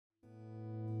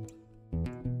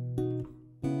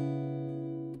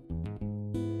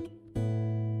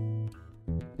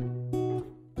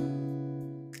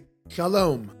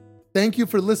Shalom. Thank you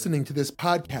for listening to this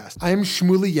podcast. I am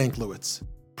Shmuley Yanklowitz,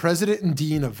 President and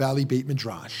Dean of Valley Beit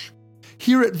Midrash.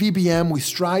 Here at VBM, we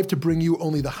strive to bring you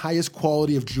only the highest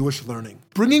quality of Jewish learning,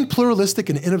 bringing pluralistic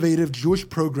and innovative Jewish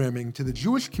programming to the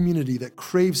Jewish community that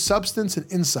craves substance and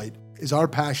insight is our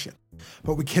passion.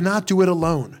 But we cannot do it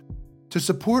alone. To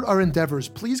support our endeavors,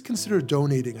 please consider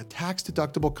donating a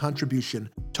tax-deductible contribution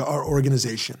to our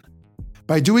organization.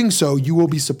 By doing so, you will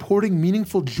be supporting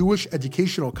meaningful Jewish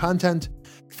educational content,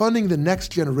 funding the next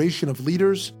generation of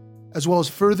leaders, as well as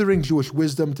furthering Jewish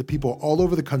wisdom to people all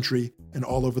over the country and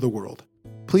all over the world.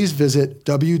 Please visit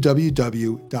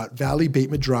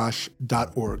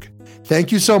www.valleybeitmidrash.org.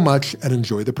 Thank you so much and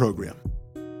enjoy the program.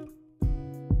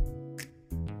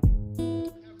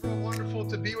 Wonderful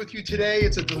to be with you today.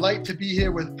 It's a delight to be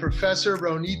here with Professor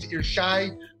Ronit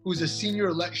Irshai, who's a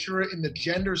senior lecturer in the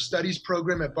Gender Studies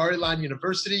program at Bar-Ilan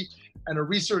University and a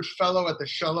research fellow at the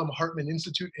Shalom Hartman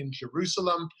Institute in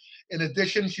Jerusalem. In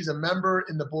addition, she's a member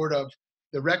in the board of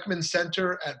the Reckman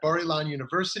Center at Bar-Ilan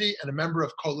University and a member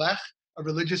of Kolech, a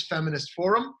religious feminist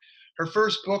forum. Her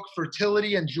first book,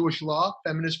 Fertility and Jewish Law,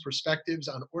 Feminist Perspectives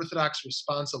on Orthodox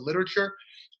Responsa Literature,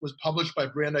 was published by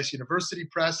Brandeis University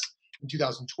Press in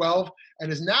 2012,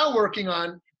 and is now working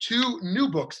on two new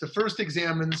books. The first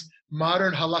examines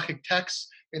modern halachic texts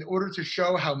in order to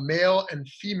show how male and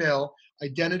female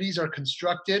identities are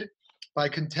constructed by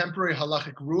contemporary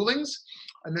halachic rulings.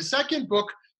 And the second book,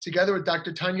 together with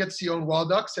Dr. Tanya Tzion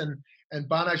Waldux and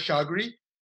Bana Shagri,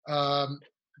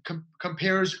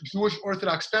 compares Jewish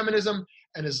Orthodox feminism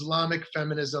and Islamic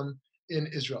feminism in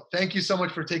Israel. Thank you so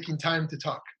much for taking time to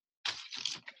talk.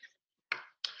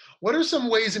 What are some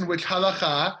ways in which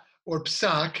halakha or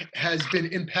psak has been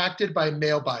impacted by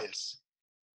male bias?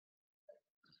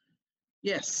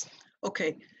 Yes,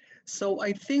 okay. So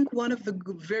I think one of the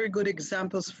very good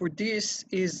examples for this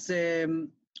is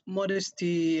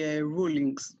modesty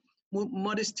rulings,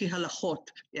 modesty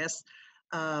halachot, yes.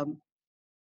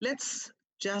 Let's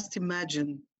just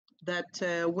imagine that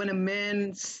when a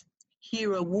man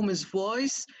hears a woman's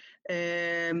voice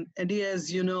and he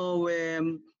has,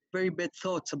 very bad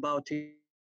thoughts about it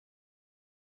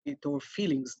or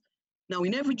feelings. Now,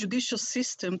 in every judicial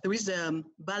system, there is a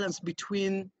balance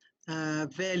between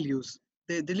values.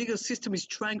 The legal system is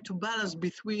trying to balance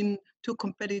between two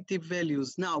competitive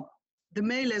values. Now, the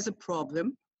male has a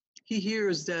problem. He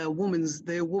hears the woman's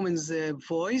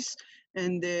voice,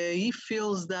 and he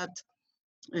feels that,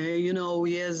 he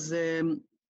has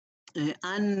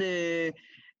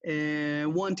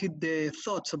unwanted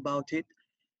thoughts about it.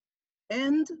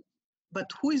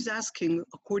 But who is asking,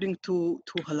 according to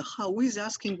halakha, who is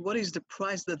asking what is the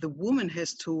price that the woman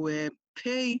has to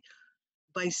pay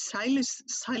by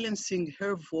silencing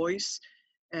her voice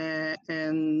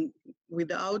and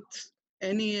without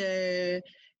any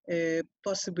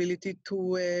possibility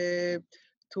to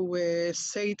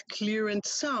say it clear and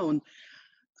sound?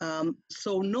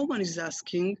 So no one is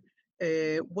asking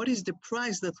what is the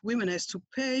price that women has to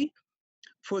pay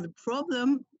for the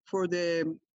problem, for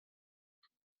the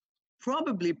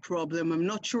probably problem. I'm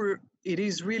not sure it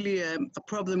is really a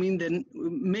problem in the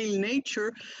male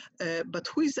nature, but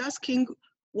who is asking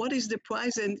what is the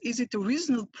price and is it a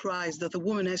reasonable price that a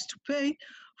woman has to pay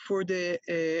for the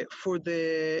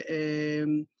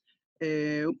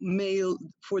male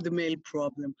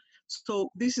problem?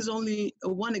 So this is only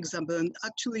one example, and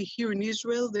actually here in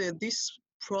Israel, this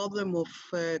problem of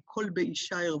kol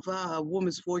be'isha irva, a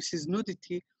woman's voice is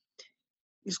nudity,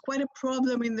 is quite a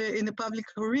problem in the public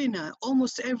arena.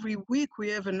 Almost every week we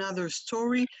have another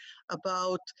story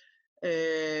about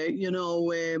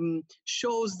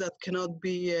shows that cannot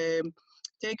be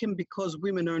taken because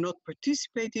women are not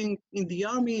participating in the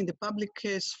army, in the public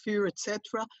sphere, etc.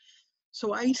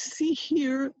 So I see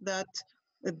here that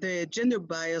the gender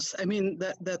bias,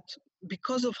 that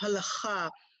because of halakha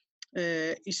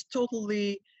is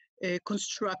totally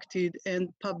constructed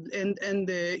and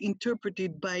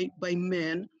interpreted by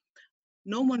men.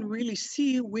 No one really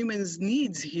see women's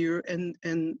needs here, and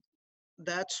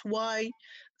that's why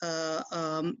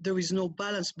there is no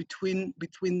balance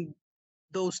between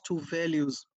those two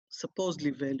values, supposedly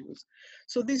values.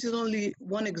 So this is only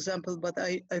one example, but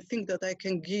I think that I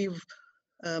can give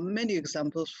many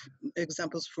examples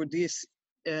for this.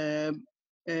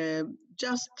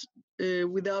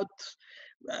 Without,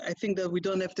 I think that we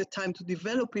don't have the time to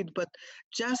develop it, but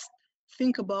just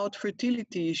think about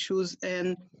fertility issues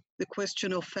and the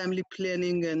question of family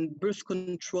planning and birth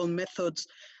control methods.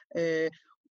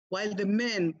 While the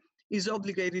man is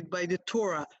obligated by the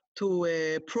Torah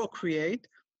to procreate,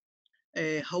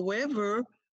 however,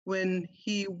 when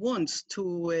he wants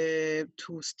to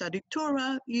study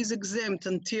Torah, he's exempt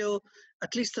until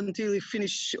at least until he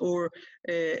finish or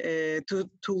to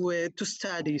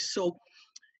study. So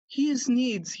his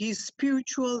needs, his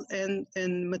spiritual and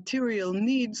material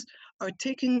needs, are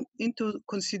taken into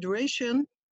consideration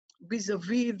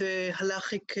vis-a-vis the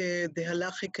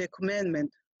halachic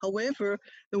commandment. However,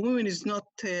 the woman is not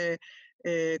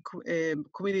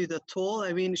committed at all.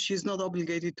 I mean, she's not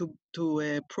obligated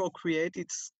to procreate.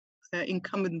 It's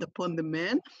incumbent upon the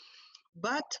man,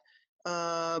 but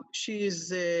she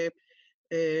is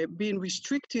being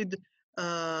restricted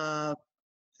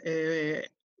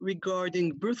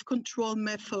regarding birth control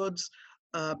methods,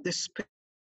 the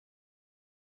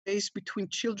space between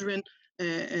children,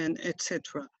 and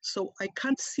etc. So I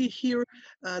can't see here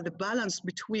the balance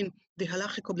between the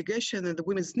halachic obligation and the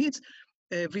women's needs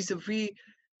vis-a-vis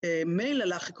male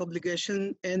halachic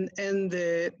obligation and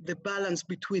the balance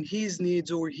between his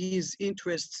needs or his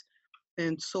interests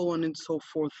and so on and so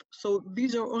forth. So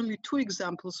these are only two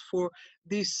examples for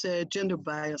this gender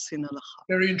bias in halacha.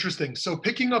 Very interesting. So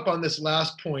picking up on this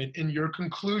last point, in your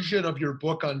conclusion of your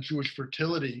book on Jewish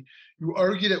fertility, you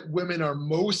argue that women are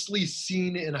mostly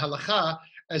seen in halacha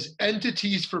as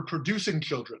entities for producing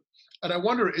children. And I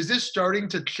wonder, is this starting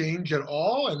to change at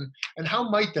all? And how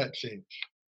might that change?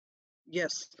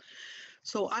 Yes.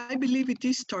 So I believe it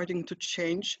is starting to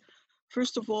change.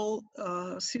 First of all,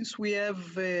 since we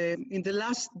have, in the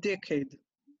last decade,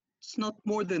 it's not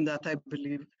more than that, I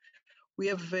believe, we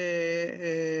have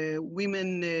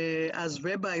women as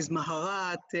rabbis,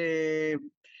 maharat,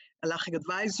 halachic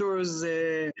advisors,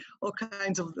 all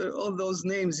kinds of all those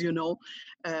names, you know.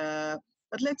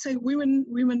 But let's say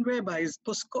women rabbis,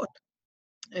 poskot.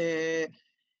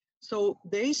 So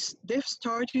they've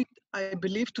started, I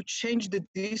believe, to change the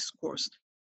discourse.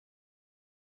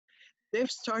 They've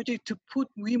started to put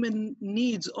women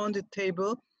needs on the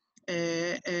table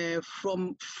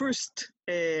from first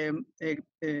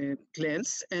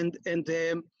glance, and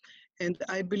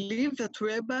I believe that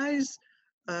rabbis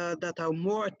that are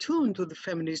more attuned to the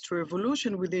feminist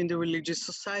revolution within the religious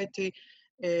society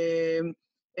had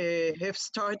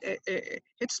started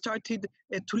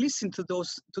to listen to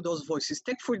those voices.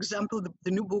 Take, for example,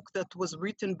 the new book that was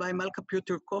written by Malka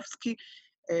Piotrkowski,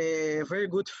 a very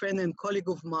good friend and colleague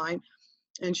of mine,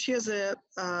 and she has a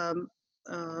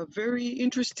very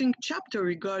interesting chapter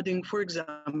regarding, for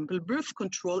example, birth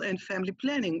control and family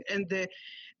planning. And the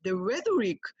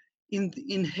rhetoric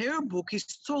in her book is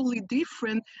totally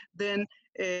different than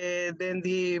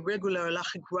the regular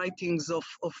halachic writings of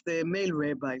the male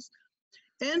rabbis.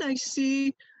 And I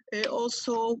see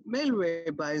also male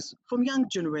rabbis from young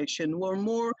generation who are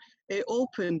more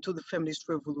open to the feminist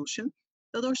revolution,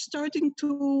 that are starting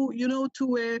to,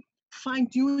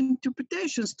 find new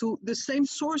interpretations to the same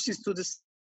sources, to the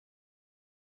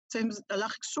same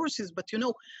halachic sources, but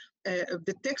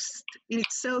the text in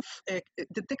itself,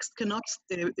 the text cannot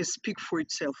speak for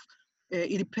itself.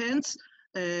 It depends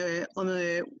on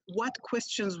what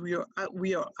questions we are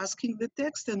asking the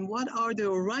text and what are the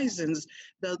horizons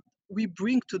that we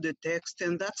bring to the text,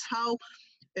 and that's how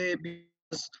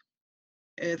because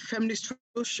feminist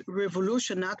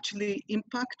revolution actually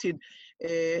impacted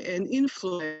and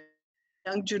influenced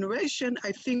young generation.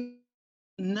 I think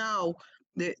now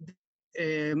the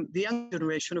young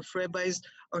generation of rabbis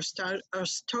are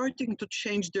starting to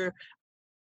change their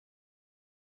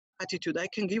attitude. I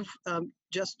can give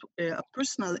just a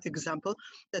personal example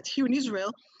that here in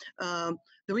Israel,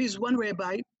 there is one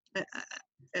rabbi,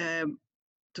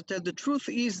 to tell the truth,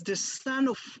 is the son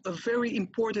of a very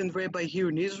important rabbi here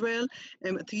in Israel,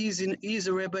 and he's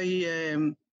a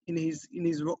rabbi in his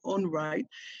own right,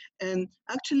 and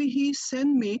actually he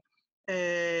sent me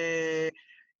his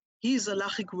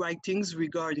halachic writings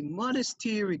regarding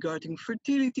modesty, regarding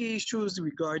fertility issues,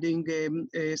 regarding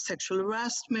sexual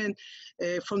harassment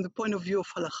from the point of view of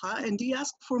halacha, and he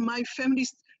asked for my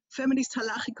feminist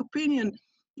halachic opinion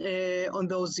on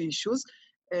those issues.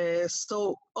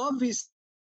 So obviously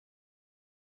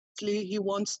he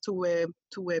wants to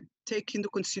take into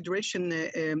consideration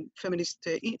feminist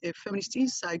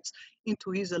insights into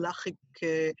his halachic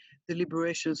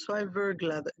deliberations. So I'm very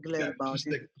glad about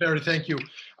it. Very, thank you.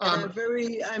 I'm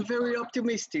very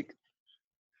optimistic.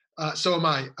 So am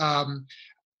I.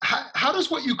 How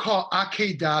does what you call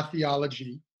Akedah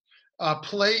theology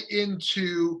play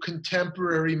into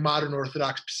contemporary modern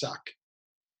Orthodox Psak?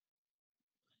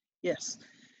 Yes.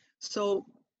 So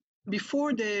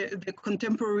before the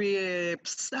contemporary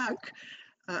Psak,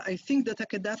 I think that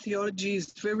Akedah theology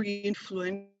is very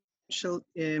influential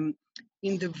in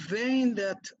the vein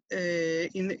that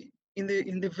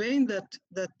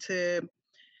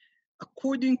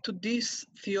according to this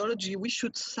theology, we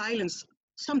should silence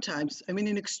sometimes, I mean,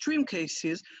 in extreme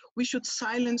cases, we should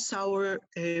silence our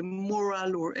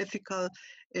moral or ethical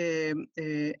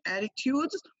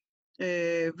attitudes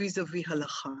vis-a-vis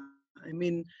halakha. I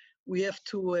mean, we have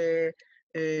to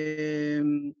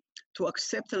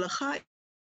accept halakha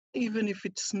even if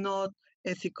it's not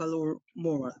ethical or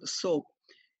moral. So,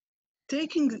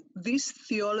 taking this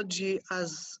theology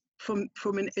as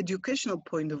from an educational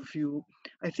point of view,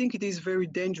 I think it is very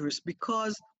dangerous,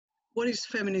 because what is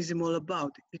feminism all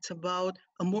about? It's about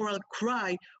a moral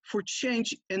cry for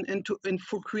change and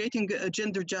for creating a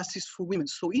gender justice for women.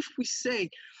 So if we say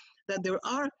that there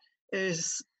are,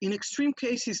 in extreme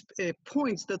cases,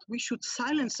 points that we should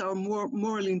silence our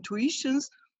moral intuitions,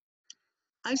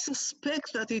 I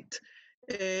suspect that it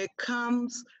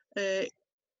comes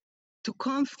to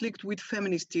conflict with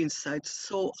feminist insights.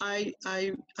 So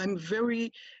I'm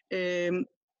very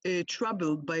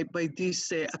troubled by this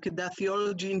Akedah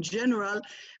theology in general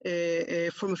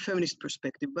from a feminist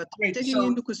perspective. But taking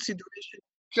into consideration,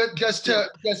 just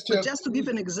to give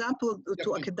an example to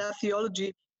Akedah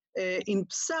theology, in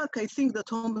Psak, I think that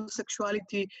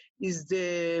homosexuality is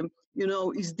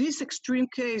is this extreme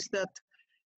case that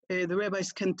the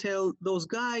rabbis can tell those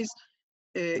guys,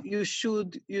 you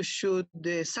should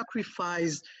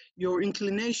sacrifice your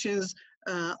inclinations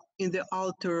in the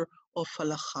altar of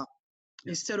halakha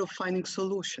instead of finding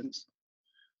solutions.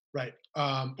 Right.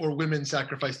 Or women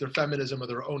sacrifice their feminism or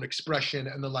their own expression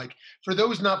and the like. For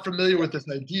those not familiar with this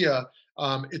idea,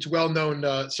 it's well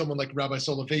known, someone like Rabbi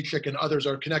Soloveitchik and others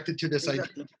are connected to this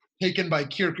idea, taken by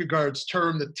Kierkegaard's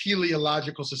term, the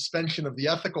teleological suspension of the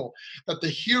ethical, that the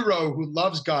hero who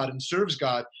loves God and serves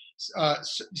God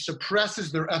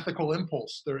suppresses their ethical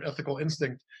impulse, their ethical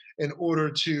instinct, in order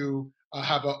to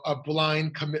have a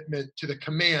blind commitment to the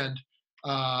command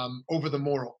over the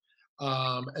moral.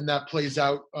 And that plays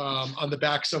out on the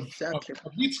backs of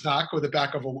Yitzchak, or the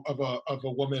back of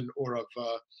a woman, or of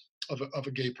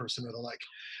a gay person, or the like.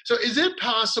 So, is it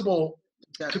possible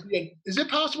to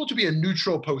be a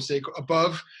neutral posek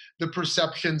above the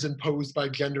perceptions imposed by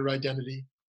gender identity?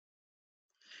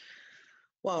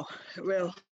 Wow.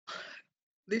 Well,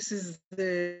 this is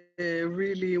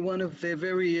really one of the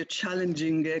very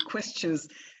challenging questions,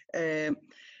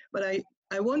 but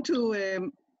I want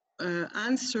to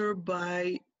answer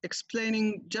by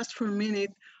explaining just for a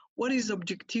minute what is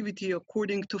objectivity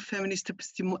according to feminist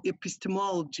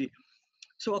epistemology.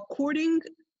 So according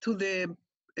to the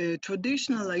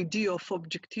traditional idea of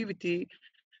objectivity,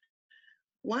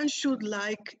 one should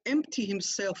empty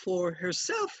himself or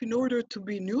herself in order to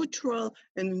be neutral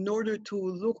and in order to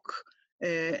look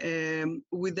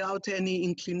without any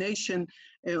inclination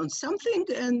on something.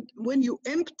 And when you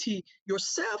empty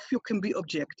yourself, you can be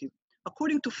objective.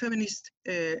 According to feminist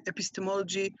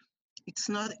epistemology, it's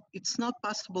not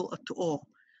possible at all.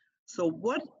 So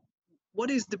what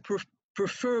is the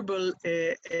preferable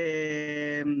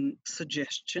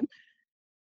suggestion?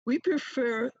 We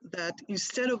prefer that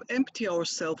instead of empty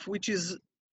ourselves, which is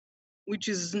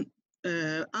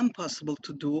impossible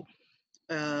to do,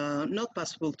 not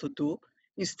possible to do,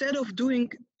 instead of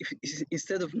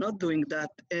not doing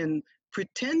that and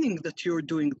pretending that you're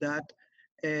doing that,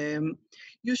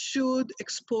 you should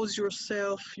expose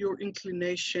yourself, your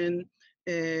inclination,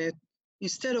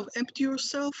 instead of empty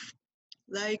yourself,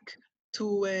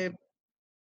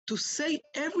 to say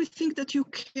everything that you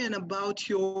can about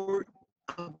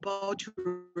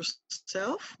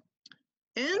yourself,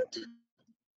 and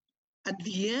at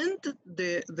the end,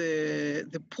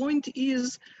 the point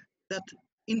is that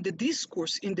in the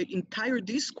discourse, in the entire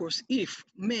discourse, if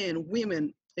men,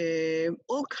 women,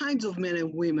 all kinds of men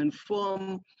and women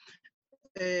from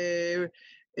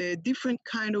different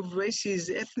kind of races,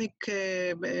 ethnic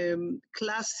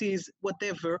classes,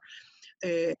 whatever,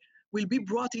 will be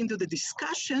brought into the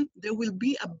discussion, there will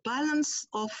be a balance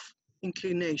of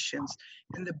inclinations.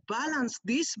 And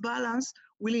this balance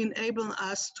will enable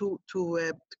us to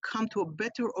come to a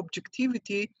better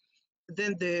objectivity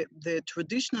than the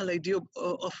traditional idea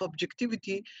of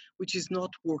objectivity, which is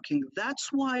not working. That's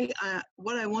why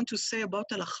what I want to say about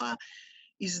halakha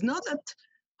is not that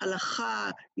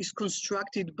halakha is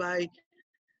constructed by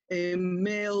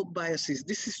male biases.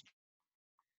 This is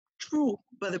true,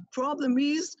 but the problem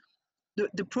is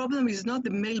not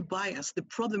the male bias. The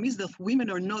problem is that women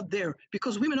are not there,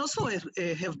 because women also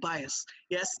have bias,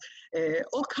 yes,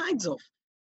 all kinds of.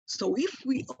 So if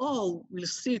we all will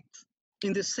sit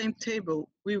in the same table,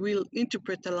 we will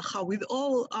interpret halakha with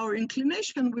all our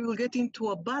inclination, we will get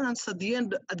into a balance at the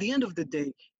end of the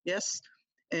day, yes,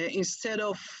 instead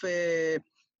of the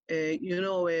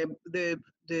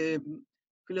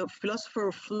philosopher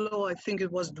of law, I think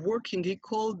it was Dworkin, he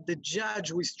called the judge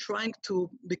who is trying to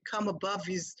become above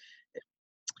his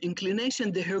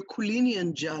inclination the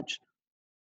Herculean judge.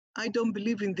 I don't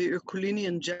believe in the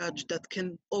Herculean judge that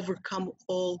can overcome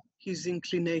all his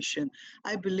inclination.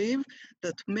 I believe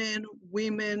that men,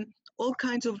 women, all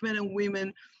kinds of men and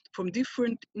women from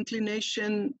different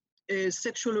inclination,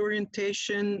 sexual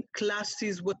orientation,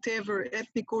 classes, whatever,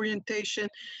 ethnic orientation,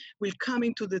 will come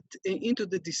into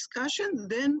the discussion.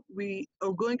 Then we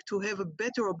are going to have a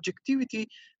better objectivity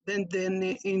than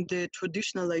in the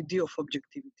traditional idea of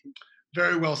objectivity.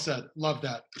 Very well said. Love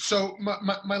that. So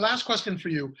my last question for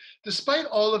you, despite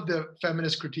all of the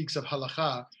feminist critiques of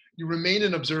halakha, you remain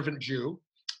an observant Jew.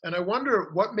 And I wonder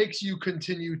what makes you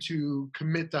continue to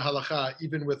commit to halakha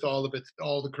even with all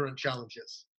the current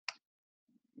challenges?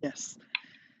 Yes.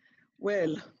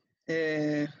 Well,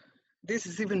 this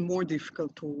is even more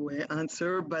difficult to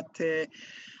answer, but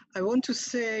I want to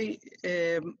say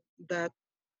that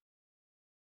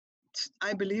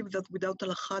I believe that without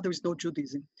halakha, there is no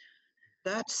Judaism.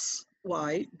 That's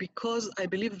why, because I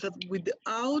believe that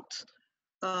without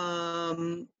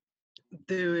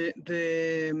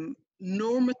the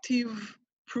normative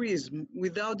prism,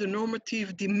 without the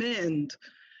normative demand,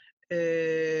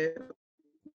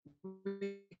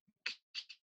 we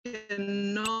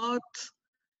cannot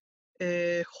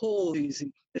hold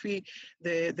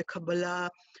the Kabbalah,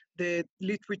 the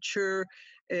literature,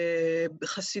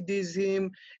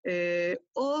 Hasidism,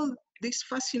 all this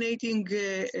fascinating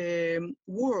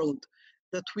world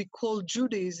that we call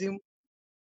Judaism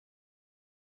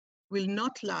will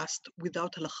not last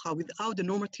without halakha, without the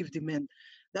normative demand.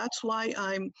 That's why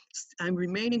I'm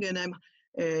remaining, and I'm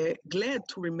glad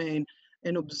to remain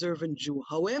an observant Jew.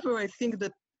 However, I think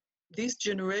that this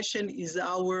generation is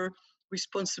our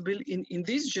responsibility. In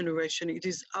this generation, it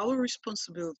is our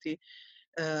responsibility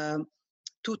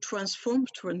to transform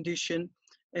tradition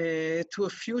to a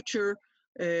future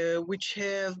which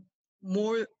have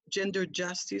more gender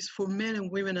justice for men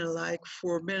and women alike,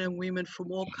 for men and women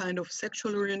from all kind of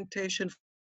sexual orientation,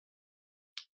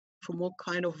 from all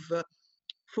kind of,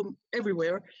 from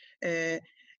everywhere.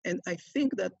 And I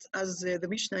think that as the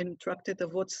Mishnah in Tractate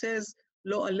Avot says,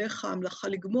 Lo alecha amlacha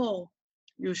ligmor,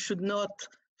 you should not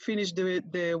finish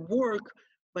the work,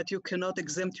 but you cannot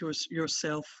exempt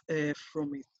yourself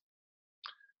from it.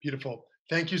 Beautiful.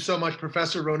 Thank you so much,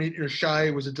 Professor Ronit Irshai.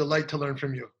 It was a delight to learn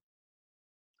from you.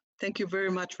 Thank you very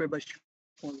much, Rabbi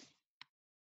Shmuel.